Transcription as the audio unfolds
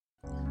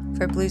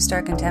For Blue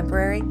Star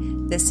Contemporary,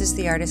 this is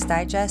the Artist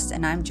Digest,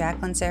 and I'm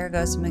Jacqueline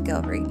Zaragoza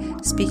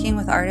McGilvery, speaking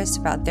with artists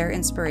about their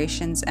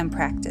inspirations and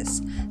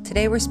practice.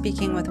 Today we're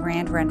speaking with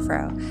Rand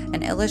Renfrow,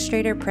 an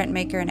illustrator,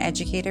 printmaker, and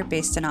educator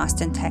based in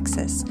Austin,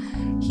 Texas.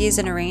 He is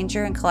an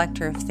arranger and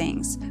collector of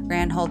things.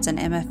 Rand holds an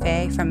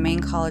MFA from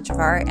Maine College of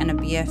Art and a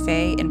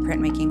BFA in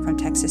printmaking from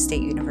Texas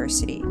State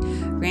University.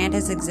 Rand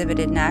has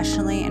exhibited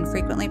nationally and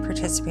frequently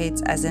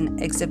participates as an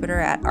exhibitor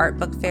at art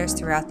book fairs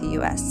throughout the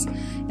U.S.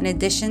 In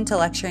addition to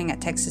lecturing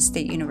at Texas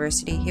State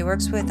University, he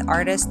works with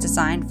artists,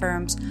 design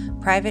firms,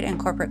 private and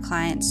corporate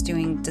clients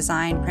doing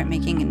design,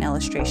 printmaking, and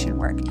illustration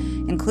work,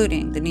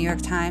 including the New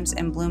York Times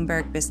and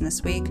Bloomberg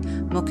Business Week,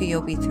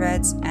 Mokuyobi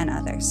Threads, and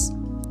others.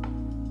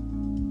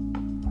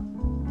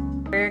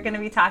 We're going to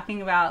be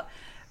talking about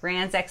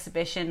Rand's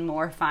exhibition,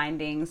 More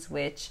Findings,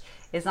 which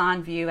is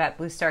on view at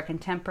Blue Star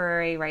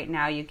Contemporary. Right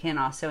now you can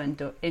also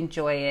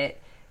enjoy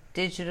it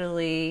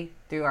digitally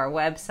through our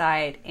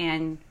website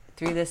and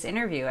through this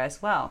interview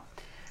as well.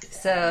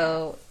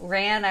 So,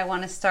 Rand, I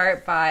want to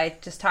start by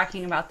just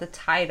talking about the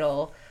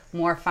title,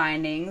 More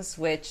Findings,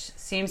 which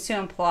seems to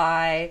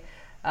imply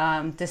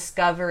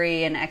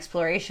discovery and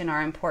exploration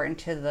are important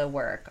to the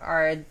work.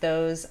 Are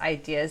those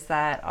ideas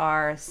that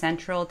are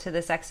central to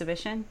this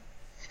exhibition?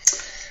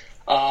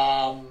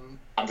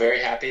 I'm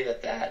very happy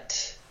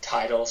that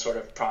title sort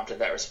of prompted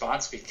that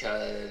response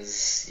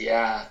because,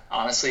 yeah,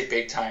 honestly,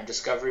 big time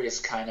discovery is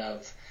kind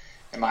of,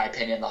 in my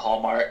opinion, the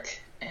hallmark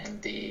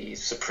and the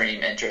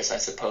supreme interest, I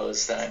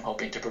suppose, that I'm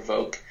hoping to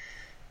provoke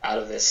out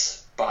of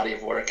this body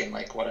of work and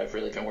like what I've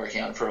really been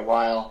working on for a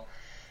while.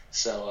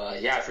 So,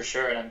 yeah, for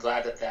sure. And I'm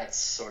glad that that's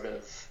sort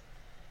of,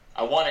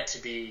 I want it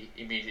to be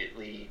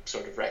immediately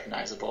sort of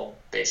recognizable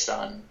based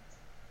on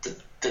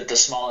the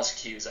smallest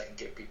cues I can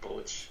give people,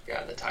 which,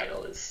 yeah, the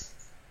title is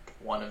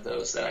one of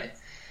those that I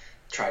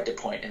tried to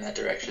point in that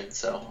direction.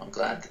 So I'm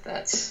glad that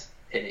that's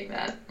hitting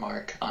that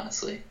mark,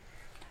 honestly.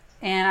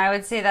 And I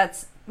would say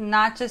that's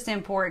not just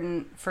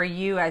important for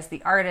you as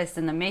the artist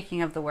in the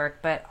making of the work,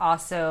 but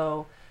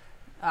also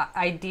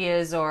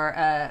ideas or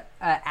a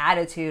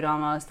attitude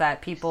almost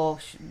that people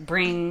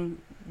bring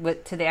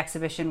to the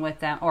exhibition with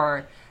them,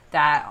 or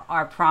that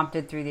are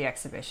prompted through the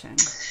exhibition.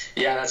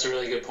 Yeah, that's a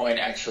really good point,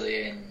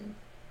 actually. And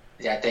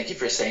yeah, thank you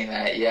for saying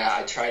that. Yeah,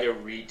 I try to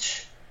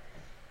reach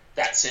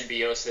that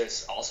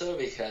symbiosis also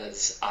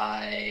because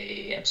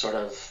I am sort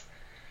of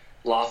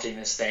lofting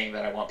this thing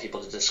that I want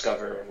people to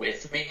discover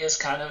with me is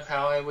kind of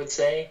how I would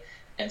say.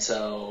 And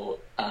so,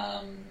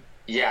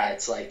 yeah,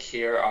 it's like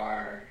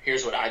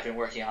here's what I've been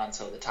working on,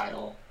 so the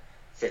title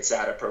fits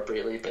that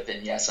appropriately. But then,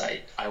 yes,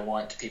 I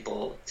want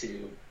people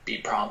to be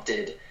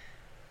prompted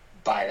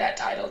by that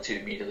title to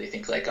immediately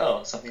think like,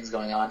 oh, something's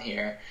going on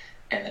here.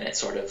 And then it's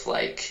sort of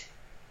like,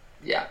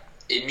 yeah,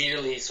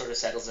 immediately sort of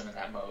settles them in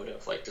that mode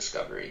of like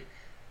discovery.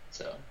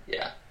 So,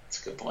 yeah,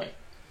 it's a good point.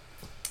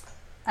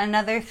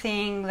 Another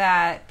thing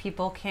that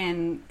people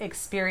can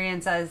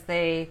experience as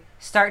they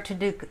start to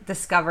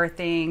discover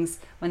things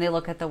when they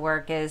look at the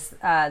work is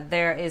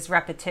there is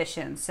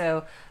repetition.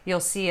 So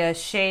you'll see a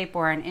shape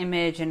or an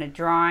image in a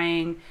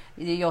drawing.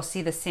 You'll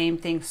see the same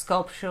thing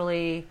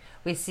sculpturally.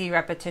 We see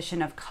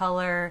repetition of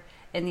color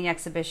in the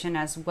exhibition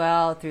as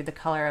well, through the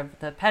color of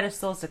the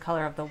pedestals, the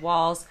color of the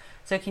walls.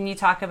 So can you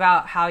talk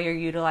about how you're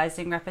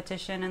utilizing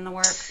repetition in the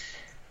work?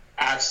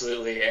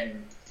 Absolutely.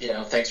 And, you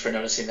know, thanks for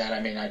noticing that. I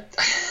mean, I'm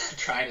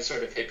trying to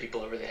sort of hit people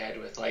over the head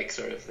with like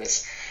sort of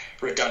this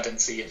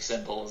redundancy of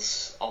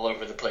symbols all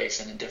over the place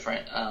and in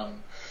different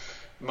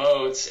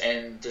modes.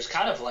 And there's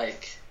kind of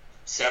like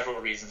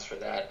several reasons for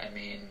that. I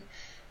mean,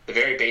 the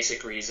very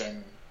basic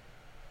reason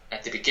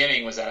at the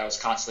beginning was that I was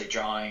constantly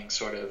drawing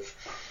sort of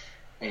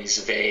these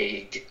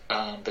vague,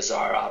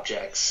 bizarre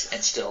objects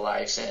and still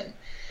lifes, and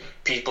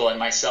people and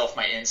myself,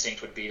 my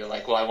instinct would be to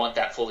like, well, I want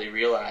that fully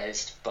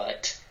realized,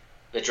 but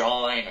the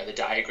drawing or the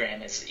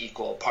diagram is the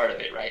equal part of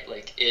it, right?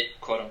 Like it,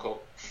 quote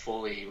unquote,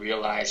 fully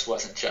realized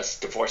wasn't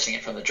just divorcing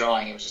it from the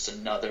drawing. It was just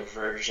another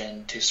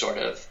version to sort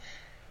of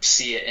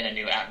see it in a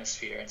new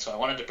atmosphere. And so I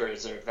wanted to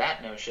preserve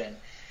that notion.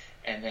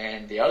 And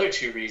then the other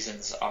two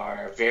reasons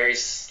are very,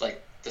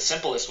 like, the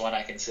simplest one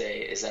I can say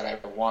is that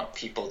I want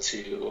people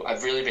to,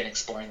 I've really been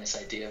exploring this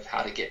idea of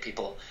how to get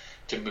people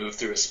to move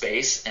through a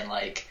space and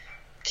like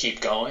keep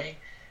going.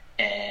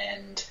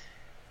 And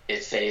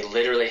if they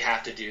literally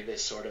have to do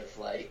this sort of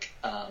like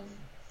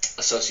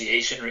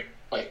association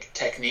like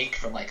technique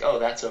from like, oh,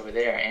 that's over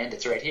there and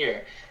it's right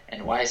here,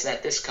 and why is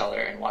that this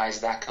color and why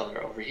is that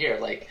color over here,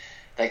 like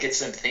that gets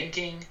them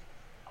thinking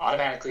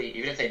automatically,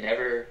 even if they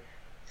never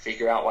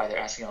figure out why they're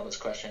asking all those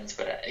questions,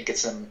 but it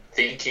gets them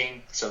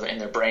thinking. So in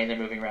their brain they're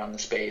moving around the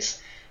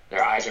space,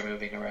 their eyes are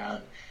moving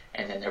around,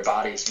 and then their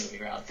body is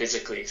moving around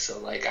physically. So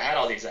like I had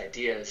all these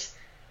ideas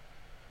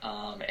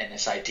and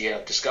this idea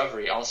of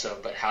discovery also,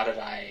 but how did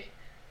I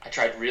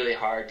tried really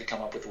hard to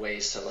come up with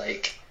ways to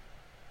like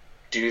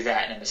do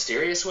that in a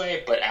mysterious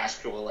way, but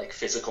actual like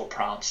physical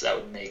prompts that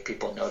would make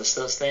people notice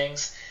those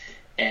things.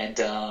 And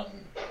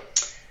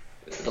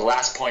the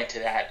last point to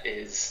that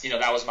is, you know,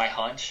 that was my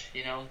hunch,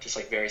 you know, just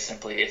like very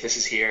simply, if this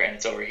is here and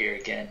it's over here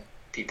again,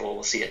 people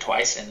will see it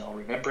twice and they'll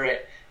remember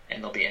it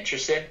and they'll be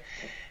interested.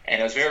 And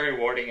it was very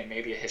rewarding, and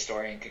maybe a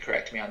historian could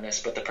correct me on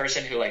this, but the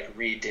person who like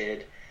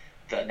redid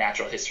the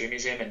Natural History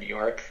Museum in New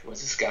York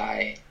was this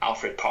guy,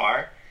 Alfred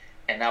Parr,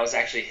 and that was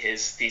actually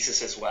his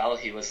thesis as well.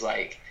 He was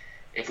like,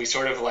 if we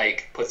sort of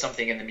like put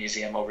something in the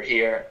museum over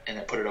here and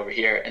then put it over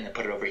here and then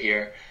put it over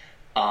here,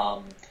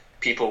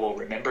 people will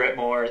remember it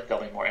more,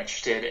 they'll be more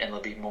interested, and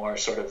there'll be more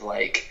sort of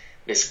like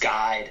this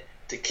guide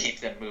to keep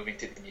them moving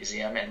to the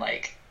museum, and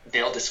like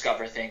they'll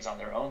discover things on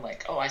their own,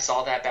 like, oh, I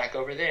saw that back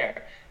over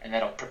there, and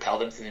that'll propel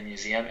them to the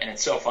museum. And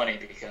it's so funny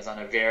because on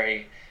a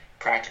very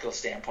practical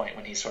standpoint,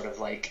 when he sort of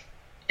like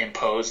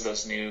imposed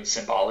those new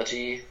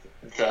symbology,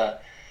 the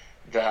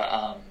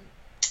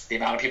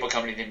amount of people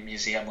coming to the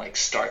museum like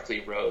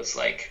starkly rose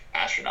like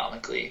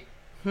astronomically.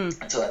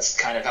 And so that's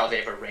kind of how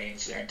they've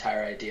arranged their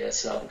entire idea.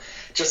 So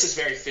just this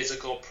very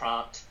physical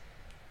prompt,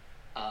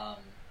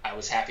 I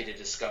was happy to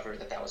discover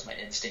that was my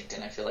instinct,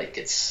 and I feel like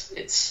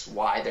it's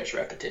why there's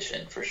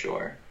repetition for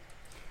sure.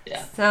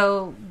 Yeah.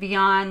 So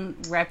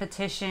beyond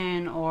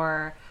repetition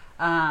or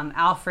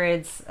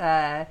Alfred's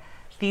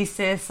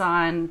thesis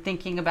on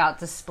thinking about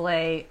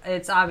display,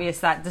 it's obvious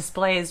that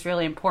display is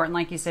really important.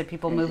 Like you said,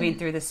 people moving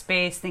through the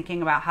space,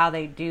 thinking about how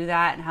they do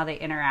that and how they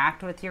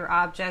interact with your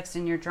objects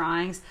and your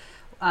drawings.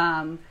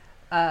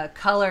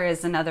 Color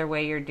is another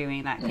way you're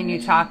doing that. Can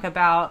you talk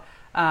about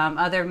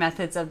other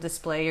methods of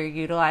display you're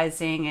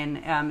utilizing,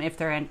 and if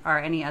there are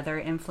any other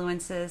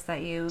influences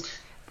that you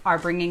are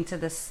bringing to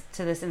this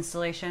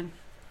installation?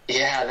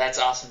 Yeah, that's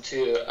awesome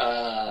too.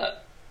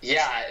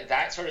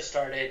 That sort of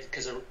started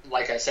because,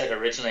 like I said,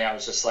 originally I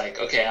was just like,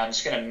 okay, I'm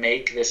just going to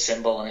make this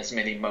symbol in as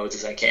many modes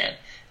as I can.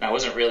 And I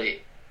wasn't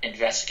really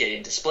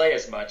investigating display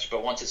as much,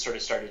 but once it sort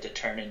of started to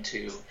turn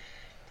into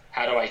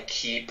how do I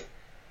keep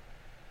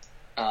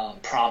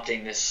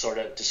prompting this sort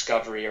of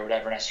discovery or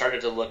whatever, and I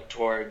started to look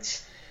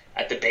towards,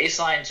 at the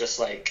baseline, just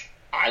like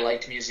I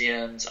liked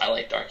museums, I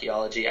liked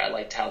archaeology, I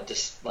liked how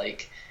just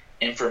like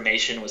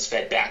information was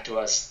fed back to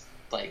us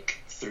like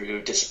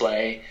through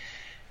display.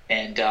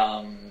 And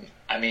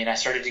I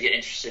started to get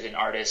interested in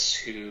artists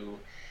who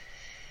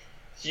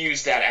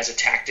use that as a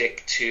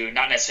tactic to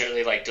not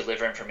necessarily like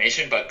deliver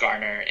information but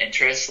garner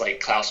interest. Like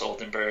Klaus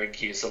Oldenburg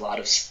used a lot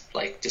of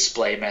like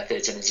display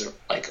methods in his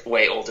like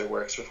way older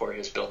works before he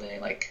was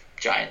building like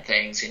giant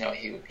things. You know,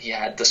 he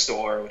had the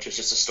store, which was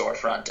just a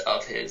storefront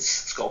of his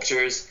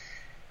sculptures,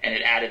 and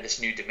it added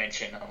this new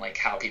dimension on like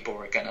how people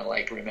were gonna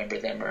like remember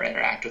them or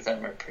interact with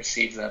them or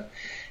perceive them.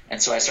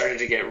 And so I started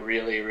to get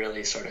really,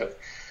 really sort of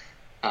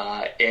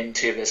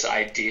into this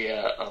idea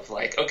of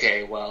like,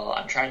 okay, well,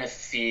 I'm trying to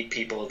feed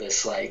people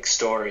this like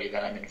story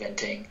that I'm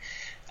inventing,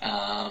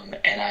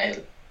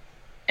 and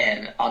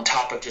on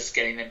top of just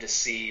getting them to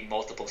see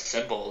multiple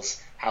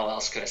symbols, how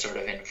else could I sort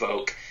of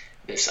invoke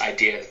this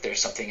idea that there's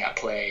something at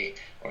play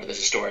or there's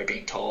a story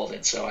being told?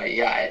 And so I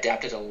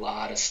adapted a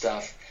lot of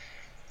stuff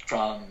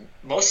from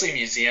mostly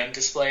museum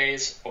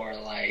displays or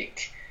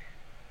like,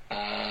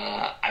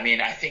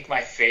 I think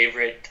my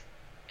favorite,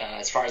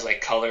 as far as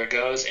like color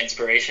goes,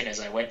 inspiration is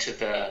I went to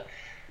the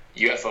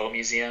UFO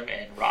museum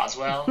in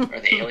Roswell or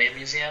the Alien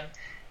Museum.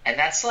 And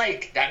that's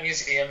like, that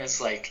museum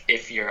is like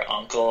if your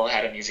uncle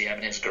had a museum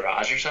in his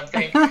garage or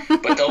something,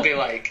 but they'll be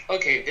like,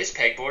 okay, this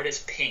pegboard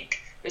is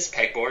pink. This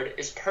pegboard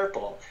is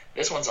purple.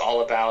 This one's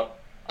all about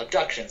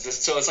abductions.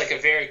 So it's like a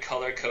very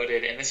color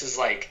coded, and this is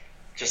like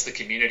just the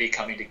community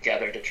coming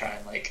together to try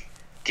and like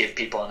give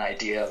people an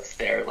idea of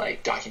their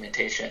like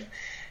documentation.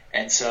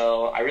 And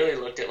so I really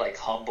looked at like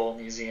humble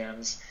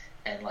museums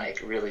and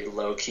like really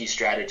low key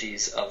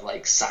strategies of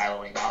like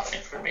siloing off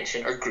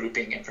information or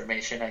grouping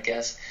information, I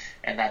guess.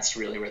 And that's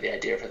really where the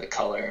idea for the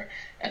color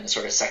and the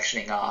sort of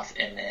sectioning off.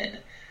 And then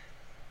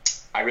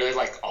I really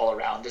like all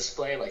around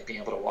display, like being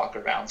able to walk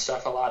around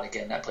stuff a lot.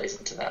 Again, that plays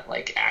into that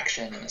like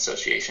action and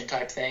association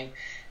type thing.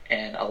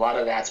 And a lot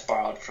of that's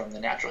borrowed from the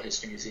Natural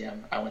History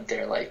Museum. I went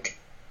there like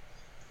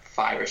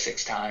 5 or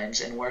 6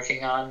 times and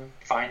working on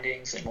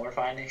findings and more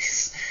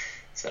findings.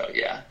 So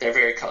yeah, they're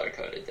very color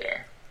coded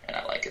there, and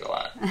I like it a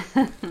lot.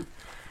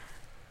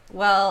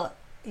 Well,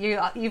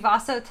 you've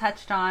also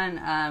touched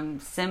on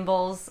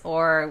symbols,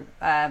 or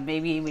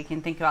maybe we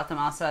can think about them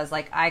also as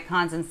like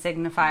icons and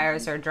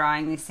signifiers, or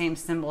drawing these same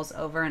symbols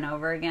over and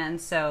over again.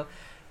 So,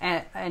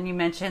 and you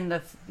mentioned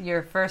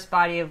your first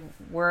body of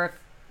work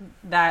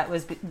that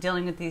was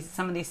dealing with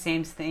some of these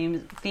same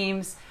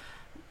themes,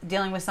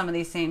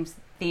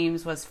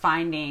 was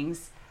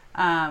findings.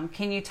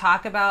 Can you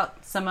talk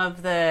about some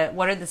of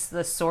what are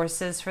the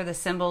sources for the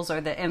symbols, or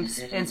the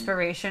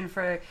inspiration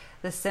for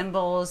the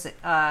symbols?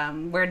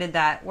 Where did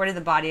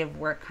the body of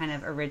work kind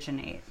of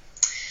originate?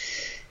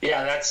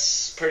 Yeah,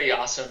 that's pretty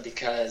awesome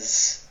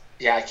because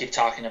I keep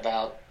talking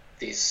about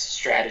these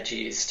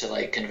strategies to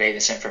like convey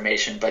this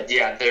information, but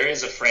there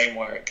is a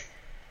framework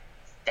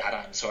that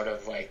I'm sort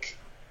of like,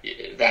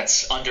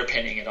 that's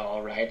underpinning it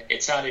all, right?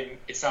 It's not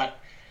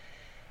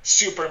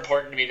super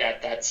important to me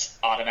that that's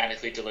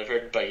automatically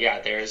delivered, but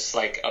there's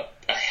like a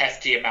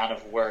hefty amount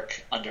of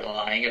work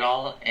underlying it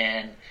all.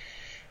 And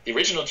the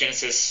original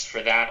genesis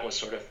for that was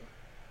sort of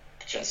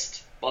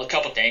just Well, a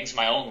couple things.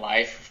 My own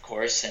life, of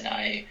course, and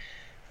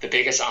the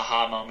biggest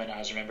aha moment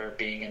I remember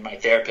being in my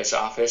therapist's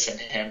office and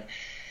him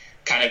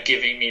kind of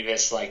giving me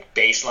this like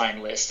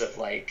baseline list of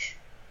like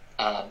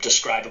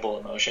describable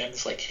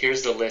emotions. Like,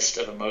 here's the list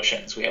of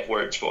emotions we have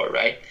words for,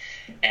 right?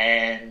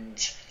 And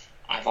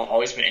I've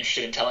always been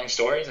interested in telling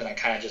stories, and I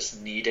kind of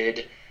just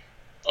needed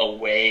a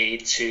way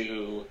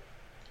to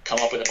come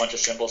up with a bunch of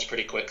symbols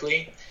pretty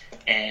quickly.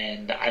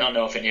 And I don't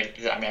know if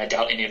I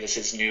doubt any of this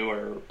is new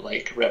or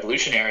like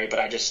revolutionary, but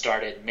I just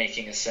started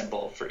making a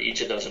symbol for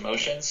each of those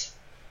emotions.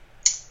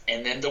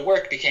 And then the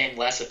work became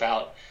less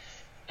about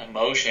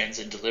emotions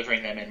and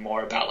delivering them and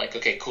more about like,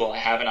 okay, cool, I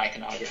have an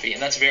iconography.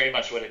 And that's very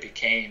much what it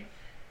became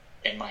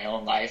in my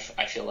own life.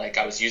 I feel like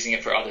I was using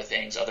it for other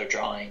things, other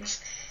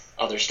drawings,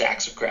 other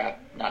stacks of crap,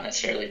 not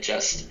necessarily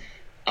just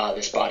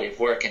this body of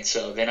work. And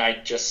so then I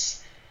just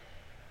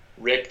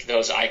ripped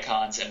those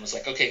icons and was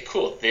like, okay,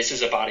 cool, this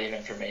is a body of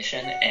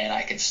information, and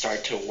I can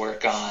start to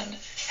work on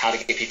how to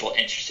get people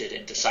interested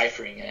in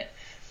deciphering it.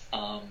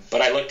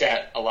 But I looked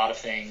at a lot of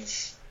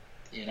things,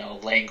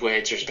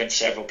 language. There's been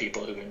several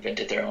people who've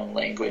invented their own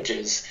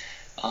languages,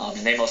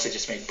 and they mostly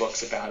just made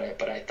books about it,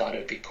 but I thought it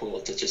would be cool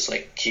to just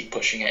like keep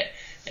pushing it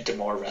into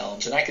more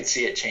realms, and I could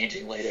see it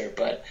changing later.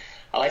 But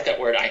I like that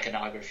word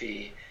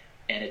iconography,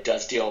 and it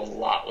does deal a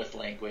lot with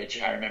language.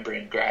 I remember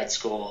in grad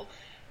school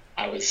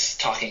I was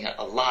talking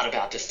a lot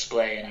about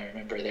display, and I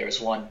remember there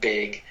was one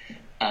big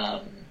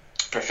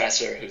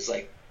professor whose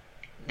like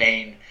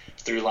main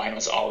through line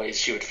was always,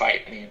 she would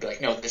fight me and be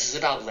like, no, this is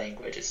about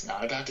language, it's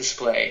not about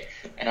display.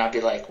 And I'd be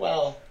like,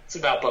 well, it's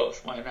about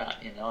both, why not?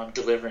 I'm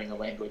delivering a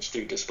language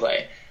through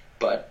display,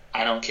 but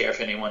I don't care if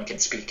anyone can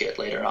speak it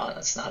later on.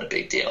 It's not a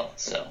big deal.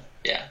 So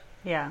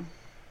yeah.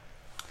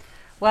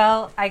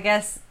 Well, I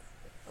guess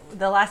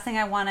the last thing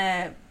I want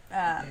to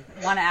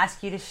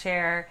ask you to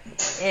share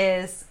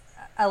is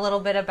a little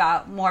bit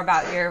more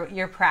about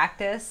your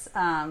practice.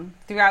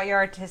 Throughout your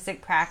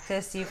artistic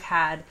practice, you've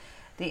had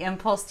the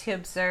impulse to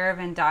observe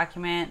and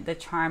document the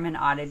charm and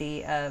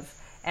oddity of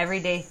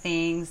everyday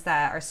things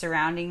that are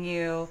surrounding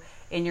you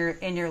in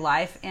your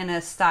life in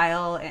a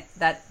style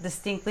that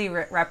distinctly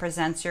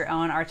represents your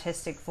own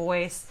artistic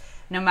voice,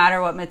 no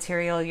matter what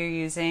material you're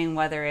using,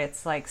 whether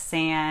it's like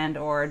sand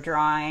or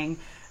drawing,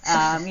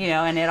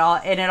 and it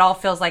all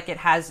feels like it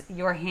has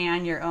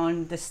your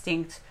own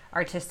distinct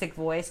artistic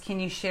voice. Can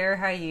you share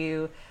how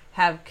you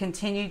have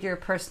continued your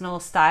personal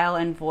style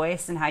and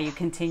voice and how you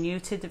continue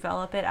to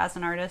develop it as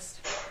an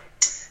artist?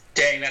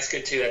 Dang, that's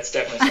good too. That's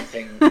definitely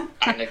something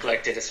I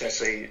neglected,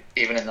 especially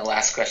even in the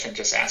last question,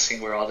 just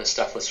asking where all this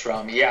stuff was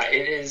from. Yeah,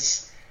 it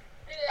is.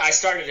 I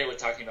started it with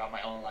talking about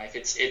my own life.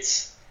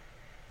 It's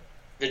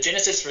the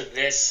genesis for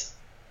this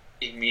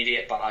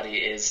immediate body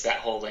is that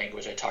whole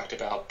language I talked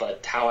about,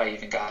 but how I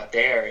even got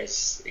there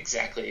is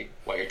exactly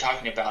what you're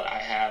talking about.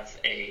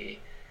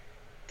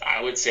 I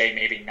would say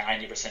maybe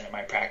 90% of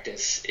my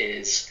practice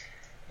is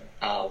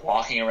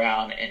walking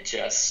around and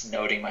just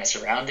noting my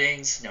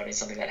surroundings, noting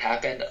something that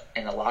happened.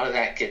 And a lot of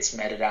that gets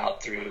meted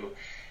out through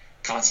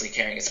constantly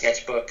carrying a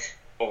sketchbook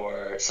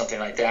or something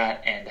like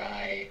that. And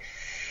I'm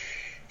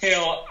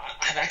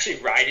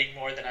actually writing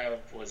more than I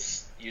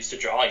was used to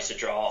draw. I used to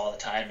draw all the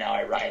time. Now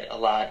I write a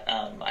lot.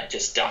 I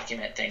just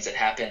document things that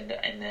happened.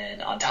 And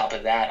then on top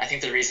of that, I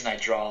think the reason I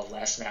draw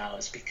less now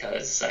is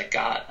because I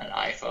got an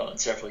iPhone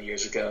several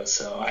years ago.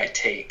 So I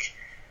take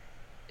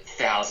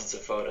thousands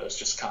of photos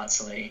just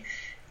constantly.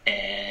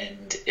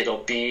 And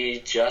it'll be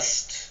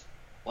just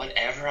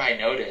whatever I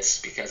notice,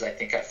 because I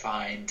think I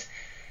find,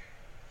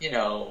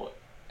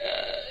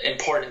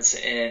 importance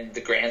in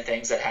the grand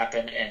things that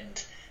happen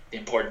and the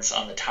importance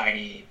on the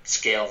tiny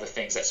scale of the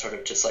things that sort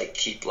of just like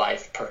keep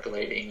life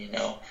percolating,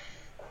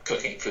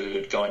 cooking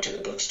food, going to the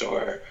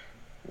bookstore,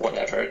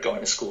 whatever, going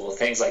to school,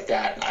 things like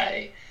that.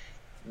 I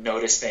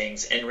notice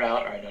things en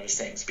route, or I notice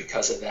things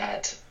because of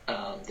that.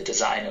 The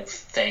design of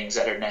things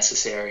that are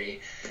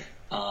necessary,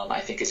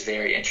 I think is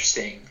very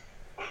interesting.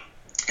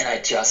 And I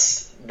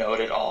just note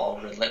it all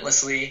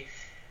relentlessly.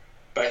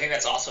 But I think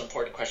that's also an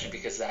important question,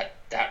 because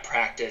that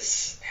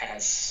practice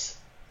has,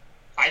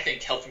 I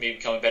think, helped me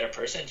become a better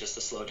person, just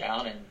to slow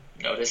down and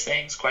notice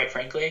things, quite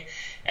frankly.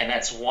 And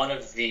that's one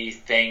of the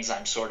things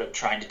I'm sort of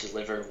trying to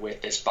deliver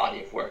with this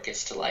body of work,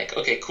 is to like,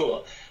 okay,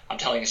 cool, I'm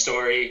telling a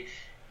story.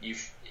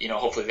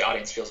 Hopefully the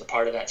audience feels a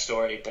part of that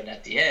story, but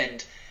at the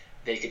end,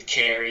 they could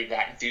carry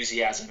that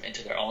enthusiasm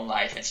into their own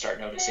life and start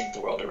noticing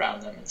the world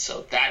around them. And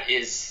so that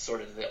is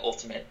sort of the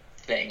ultimate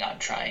thing I'm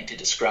trying to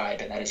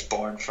describe, and that is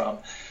born from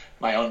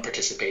my own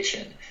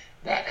participation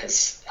that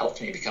has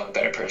helped me become a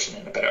better person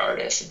and a better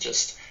artist, and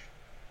just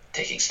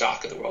taking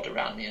stock of the world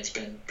around me has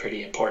been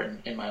pretty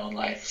important in my own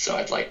life. So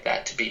I'd like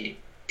that to be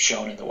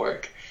shown in the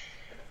work.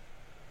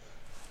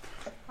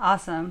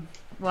 Awesome.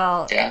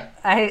 Well, yeah.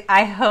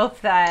 I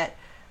hope that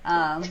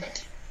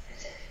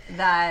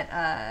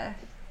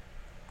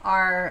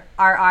our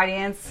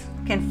audience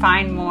can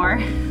find more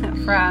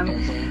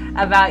from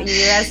about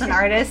you as an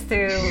artist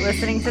through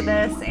listening to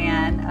this,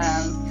 and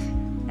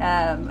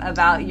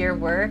about your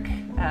work.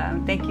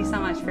 Thank you so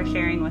much for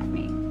sharing with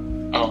me.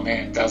 Oh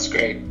man, that was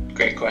great.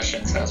 Great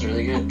question. Sounds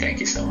really good. Thank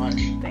you so much.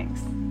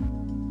 Thanks.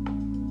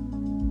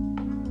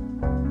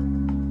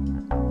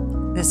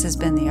 This has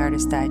been the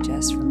Artist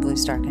Digest from Blue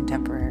Star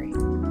Contemporary.